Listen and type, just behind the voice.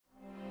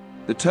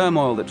The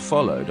turmoil that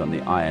followed on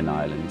the Iron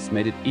Islands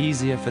made it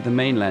easier for the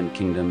mainland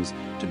kingdoms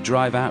to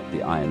drive out the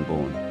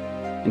Ironborn,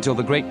 until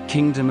the great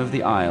kingdom of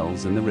the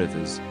Isles and the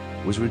rivers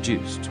was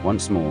reduced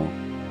once more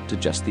to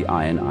just the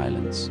Iron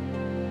Islands.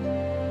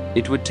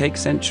 It would take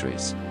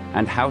centuries,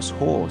 and House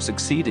Hoare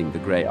succeeding the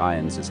Grey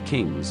Irons as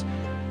kings,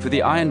 for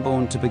the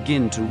Ironborn to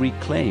begin to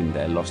reclaim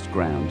their lost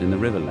ground in the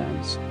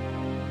Riverlands.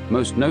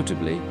 Most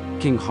notably,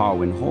 King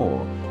Harwin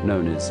Hoare,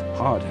 known as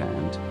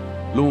Hardhand,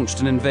 launched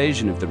an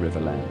invasion of the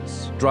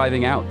Riverlands,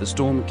 driving out the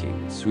Storm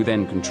Kings, who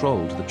then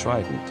controlled the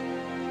Trident.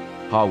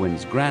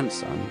 Harwin's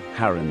grandson,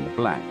 Harren the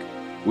Black,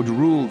 would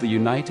rule the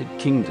united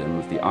kingdom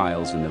of the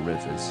Isles and the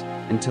Rivers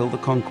until the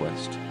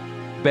conquest,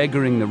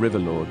 beggaring the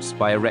Riverlords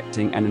by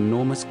erecting an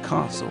enormous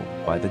castle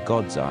by the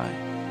God's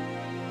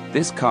Eye.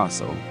 This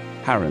castle,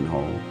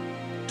 Harrenhal,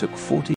 took 40